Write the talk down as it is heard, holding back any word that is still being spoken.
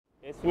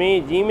It's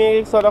me,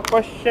 Gmail. So the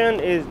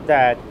question is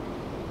that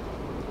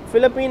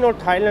Philippines or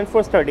Thailand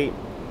for study.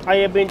 I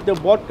have been to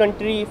both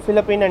countries,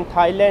 Philippines and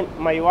Thailand.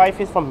 My wife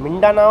is from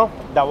Mindanao,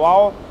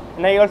 Davao,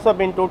 and I also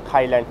been to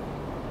Thailand.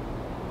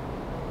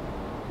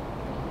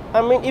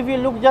 I mean, if you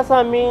look just,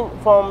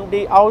 from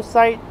the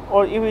outside,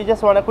 or if you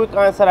just want a quick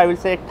answer, I will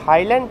say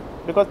Thailand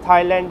because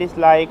Thailand is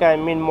like,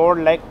 more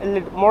like a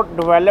little more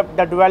developed.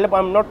 The developed,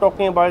 I'm not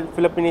talking about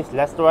Philippines is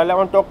less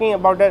developed. I'm talking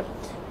about that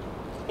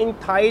in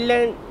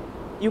Thailand,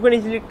 you can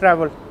easily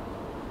travel.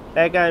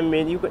 Like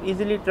you can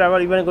easily travel.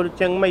 Even go to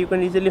Chiang Mai, you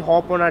can easily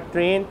hop on a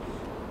train.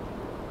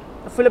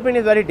 Philippines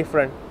is very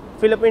different.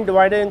 Philippines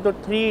divided into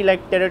three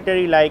like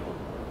territory,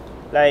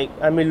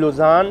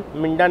 Luzon,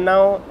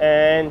 Mindanao,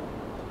 and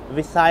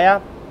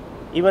Visaya.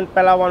 Even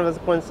Palawan was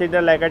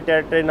considered like a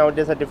territory. Now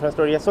there's a different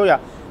story. So yeah,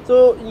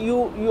 so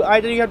you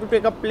either you have to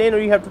take a plane or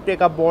you have to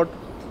take a boat.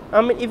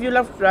 If you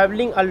love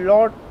traveling a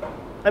lot,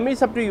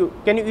 it's up to you.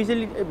 Can you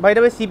easily? By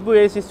the way, Cebu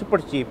is super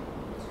cheap.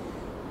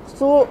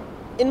 So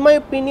in my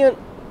opinion,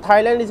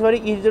 Thailand is very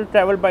easy to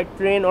travel by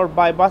train or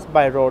by bus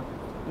by road.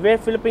 Where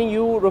Philippines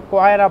you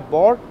require a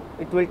boat,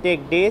 it will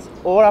take days,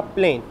 or a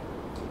plane.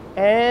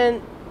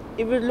 And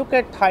if you look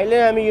at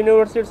Thailand,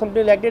 university or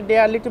something like that, they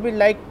are a little bit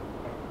like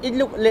it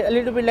look a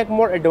little bit like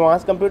more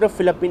advanced compared to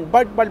Philippines.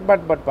 But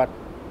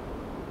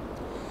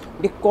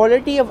the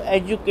quality of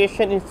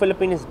education in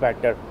Philippines is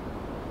better.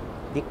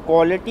 The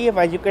quality of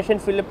education in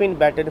Philippines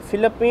better. The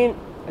Philippine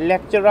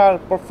lecturer,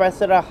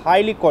 professor are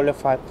highly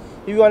qualified.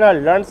 If you wanna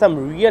learn some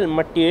real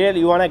material,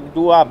 you wanna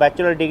do a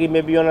bachelor degree,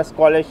 maybe you on a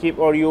scholarship,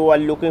 or you are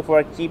looking for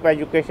a cheap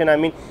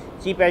education.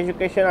 Cheap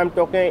education. I'm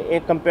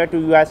talking compared to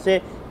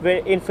USA, where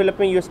in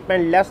Philippines you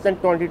spend less than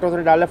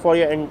 $20,000 for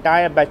your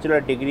entire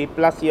bachelor degree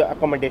plus your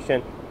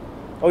accommodation,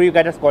 or you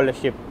get a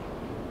scholarship.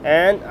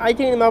 And I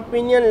think, in my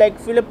opinion, like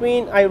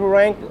Philippines, I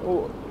rank,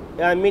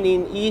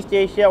 in East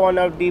Asia, one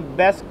of the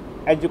best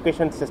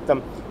education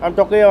system. I'm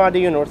talking about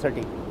the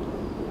university.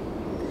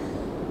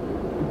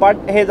 But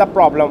here's a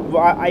problem.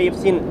 I have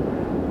seen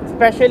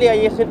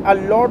a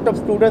lot of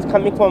students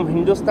coming from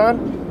Hindustan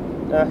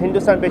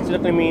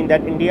basically mean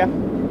that India.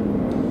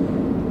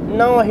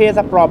 Now here's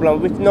a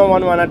problem which no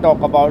one wanna talk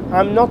about.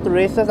 I'm not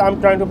racist,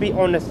 I'm trying to be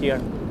honest here.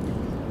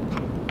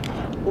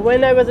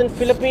 When I was in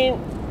Philippines,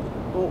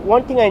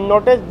 one thing I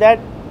noticed that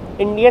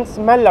Indians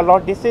smell a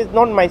lot. This is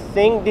not my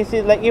saying, this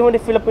is like even the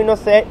Filipinos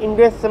say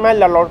Indians smell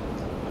a lot.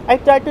 I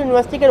tried to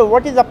investigate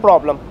what is the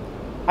problem.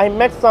 I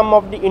met some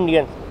of the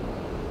Indians.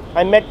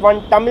 I met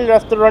one Tamil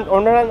restaurant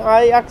owner and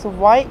I asked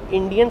why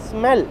Indians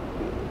smell.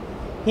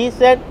 He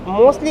said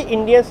mostly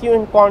Indians you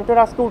encounter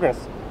are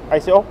students. I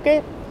said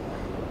okay.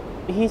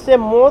 He said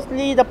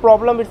mostly the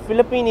problem with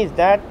Philippines is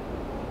that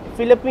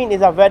Philippines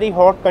is a very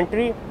hot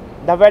country.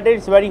 The weather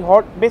is very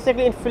hot.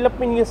 Basically in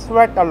Philippines you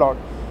sweat a lot.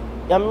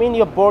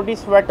 Your body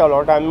sweat a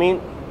lot.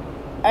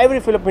 Every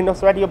Filipino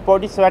sweat, your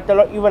body sweat a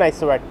lot, even I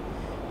sweat.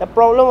 The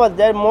problem was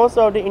that most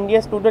of the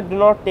Indian students do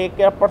not take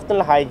care of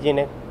personal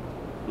hygiene.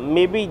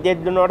 Maybe they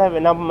do not have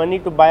enough money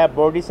to buy a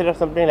body set or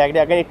something like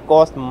that. Again, it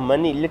costs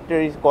money,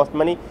 literally it costs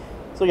money.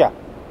 So yeah,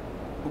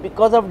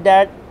 because of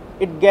that,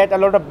 it get a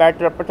lot of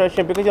bad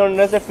reputation. Because you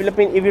understand, the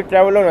Philippines, if you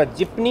travel on a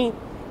jeepney,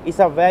 it's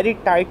a very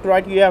tight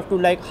ride. You have to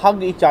like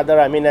hug each other.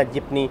 A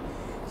jeepney.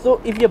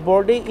 So if your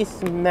body is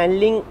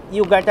smelling,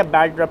 you get a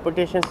bad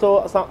reputation.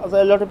 So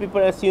a lot of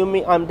people assume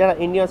me I'm an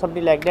Indian or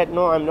something like that.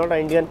 No, I'm not an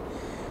Indian.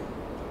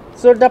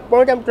 So the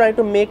point I'm trying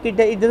to make it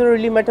that it doesn't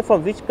really matter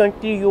from which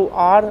country you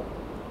are.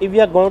 If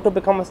you are going to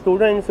become a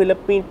student in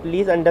Philippines,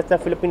 please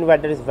understand Philippine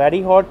weather is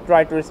very hot.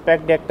 Try to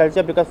respect their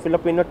culture because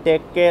Filipino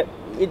take care.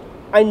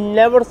 I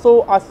never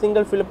saw a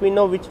single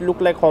Filipino which looked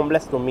like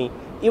homeless to me.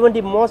 Even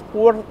the most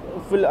poor,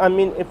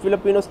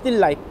 Filipinos still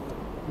like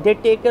they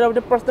take care of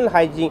the personal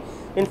hygiene.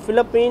 In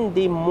Philippines,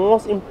 the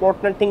most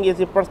important thing is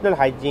the personal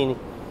hygiene.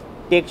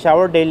 Take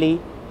shower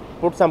daily,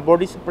 put some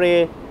body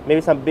spray,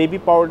 maybe some baby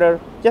powder.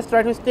 Just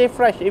try to stay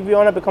fresh. If you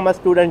want to become a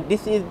student,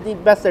 this is the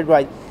best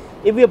advice.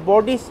 If your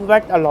body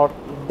sweat a lot,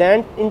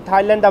 then in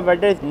Thailand the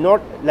weather is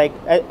not like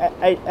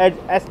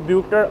as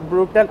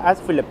brutal as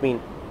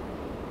Philippines.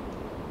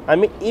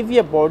 If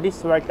your body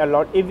sweat a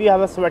lot, if you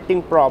have a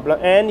sweating problem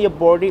and your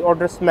body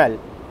odor smell,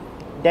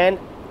 then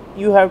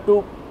you have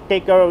to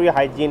take care of your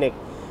hygienic.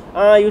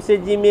 You say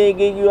Jimmy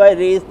again, you are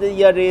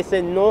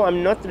racist. No,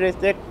 I'm not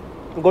racist.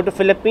 Go to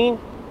Philippines,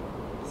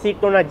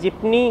 sit on a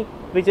jeepney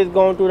which is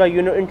going to the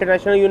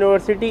international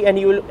university, and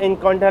you will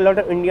encounter a lot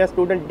of Indian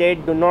students. They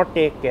do not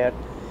take care.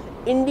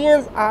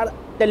 Indians are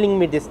telling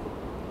me this.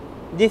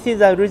 This is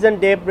the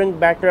reason they bring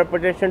bad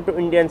reputation to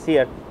Indians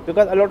here,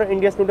 because a lot of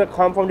Indian students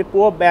come from the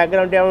poor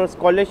background. They are on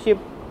scholarship.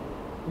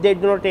 They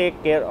do not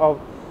take care of.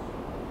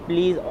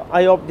 Please,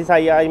 I hope this I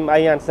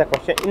answer the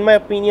question. In my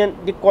opinion,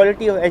 the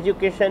quality of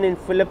education in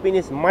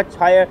Philippines is much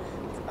higher.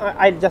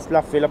 I just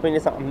love Philippines.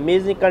 It's an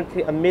amazing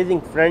country,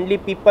 amazing friendly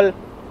people.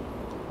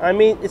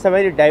 It's a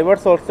very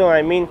diverse also.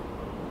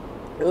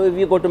 If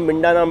you go to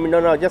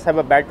Mindanao just have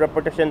a bad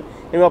reputation.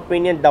 In my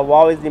opinion,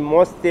 Davao is the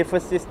most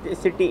safest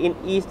city in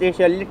East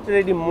Asia,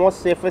 literally the most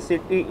safest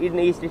city in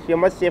East Asia,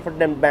 much safer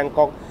than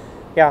Bangkok.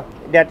 Yeah,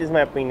 that is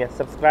my opinion.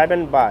 Subscribe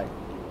and buy.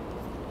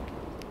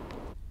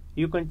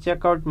 You can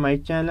check out my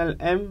channel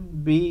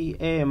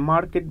MBA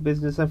Market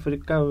Business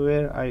Africa,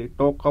 where I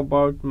talk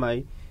about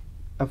my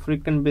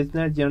African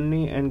business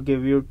journey and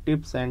give you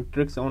tips and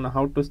tricks on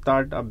how to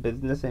start a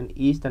business in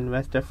East and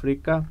West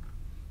Africa.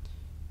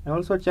 And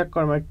also check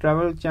out my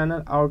travel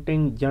channel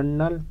Outing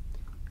Journal,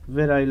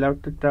 where I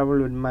love to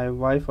travel with my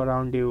wife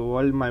around the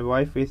world. My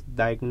wife is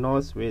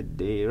diagnosed with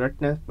the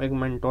retinal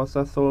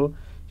pigmentosa, so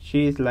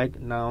she is like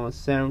now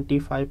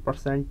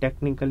 75%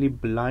 technically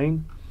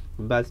blind,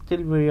 but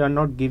still we are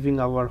not giving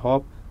our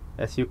hope.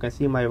 As you can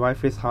see, my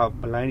wife is half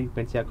blind. You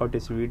can check out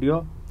this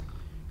video.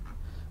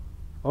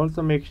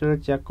 Also make sure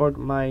to check out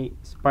my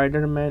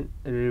Spider-Man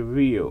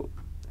review.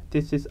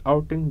 This is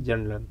Outing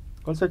Journal.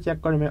 Also check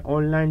out my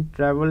online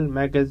travel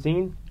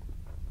magazine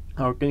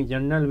Outing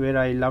Journal, where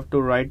I love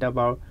to write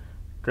about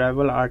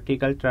travel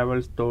article,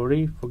 travel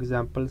story, for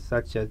example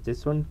such as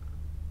this one.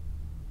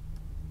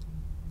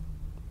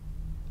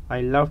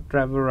 I love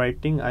travel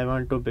writing. I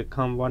want to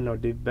become one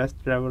of the best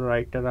travel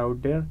writer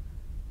out there.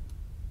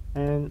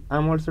 And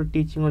I'm also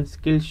teaching on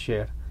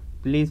Skillshare.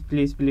 Please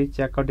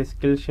check out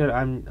Skillshare.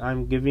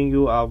 I'm giving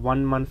you a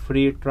 1 month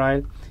free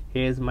trial.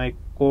 Here's my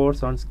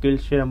course on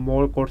Skillshare.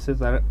 More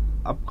courses are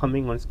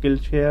upcoming on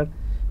Skillshare.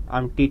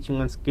 I'm teaching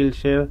on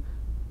Skillshare.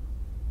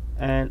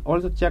 And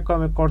also check out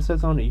my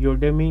courses on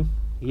Udemy.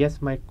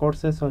 Yes, my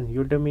courses on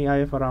Udemy, I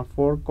have around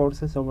 4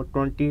 courses, over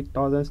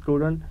 20,000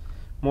 students.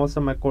 Most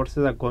of my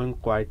courses are going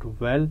quite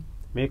well.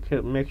 Make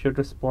sure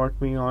to support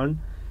me on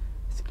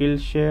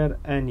Skillshare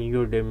and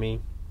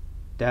Udemy.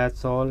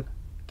 That's all.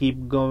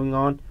 Keep going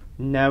on.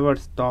 Never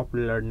stop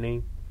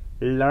learning.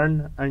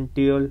 Learn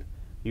until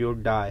you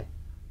die.